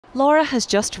Laura has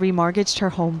just remortgaged her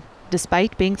home.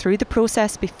 Despite being through the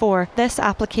process before, this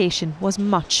application was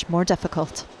much more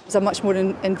difficult. It was a much more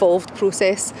involved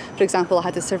process. For example, I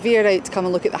had a surveyor out to come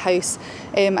and look at the house,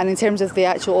 and in terms of the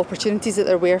actual opportunities that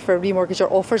there were for remortgage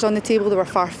or offers on the table, there were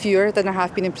far fewer than there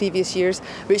have been in previous years,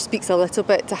 which speaks a little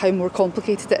bit to how more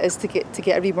complicated it is to get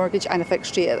a remortgage and a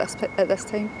fixed rate at this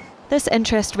time. This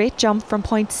interest rate jump from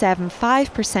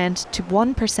 0.75% to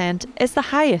 1% is the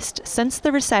highest since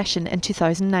the recession in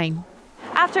 2009.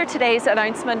 After today's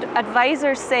announcement,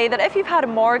 advisors say that if you've had a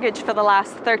mortgage for the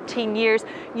last 13 years,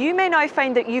 you may now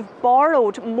find that you've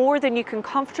borrowed more than you can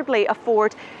comfortably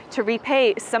afford to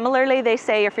repay. Similarly, they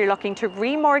say if you're looking to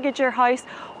remortgage your house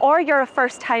or you're a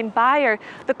first-time buyer,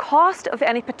 the cost of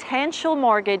any potential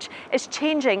mortgage is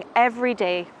changing every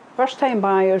day. First-time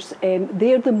buyers,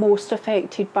 they're the most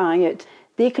affected by it.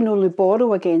 They can only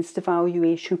borrow against the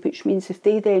valuation, which means if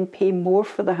they then pay more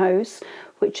for the house,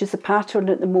 which is a pattern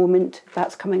at the moment,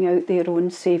 that's coming out their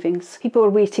own savings. People are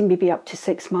waiting maybe up to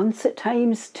 6 months at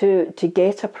times to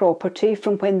get a property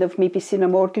from when they've maybe seen a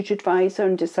mortgage advisor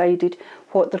and decided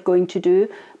what they're going to do,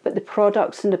 but the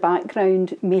products in the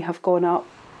background may have gone up.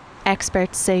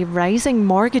 Experts say rising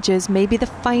mortgages may be the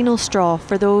final straw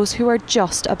for those who are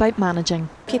just about managing.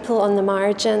 People on the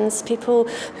margins, people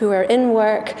who are in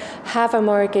work, have a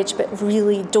mortgage but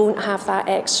really don't have that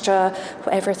extra,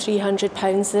 whatever,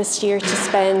 £300 this year to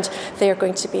spend, they're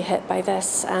going to be hit by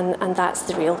this, and that's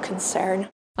the real concern.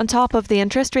 On top of the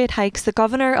interest rate hikes, the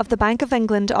Governor of the Bank of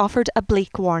England offered a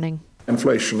bleak warning.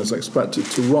 Inflation is expected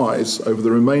to rise over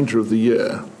the remainder of the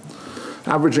year,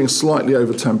 averaging slightly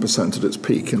over 10% at its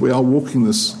peak. And we are walking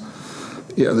this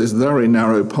very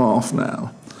narrow path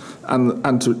now.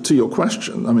 And to your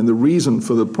question, I mean,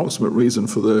 the approximate reason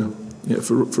for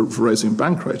raising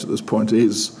bank rate at this point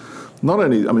is not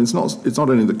only, I mean, it's not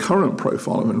only the current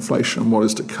profile of inflation and what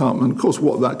is to come, and of course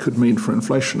what that could mean for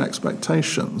inflation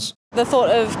expectations. The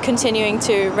thought of continuing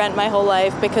to rent my whole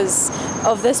life because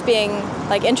of this being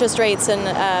like interest rates and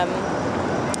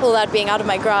all that being out of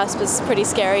my grasp is pretty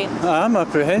scary. I'm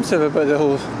apprehensive about the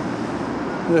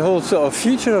whole sort of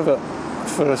future of it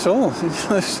for us all.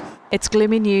 It's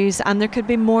gloomy news, and there could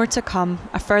be more to come.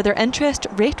 A further interest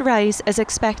rate rise is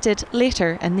expected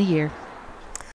later in the year.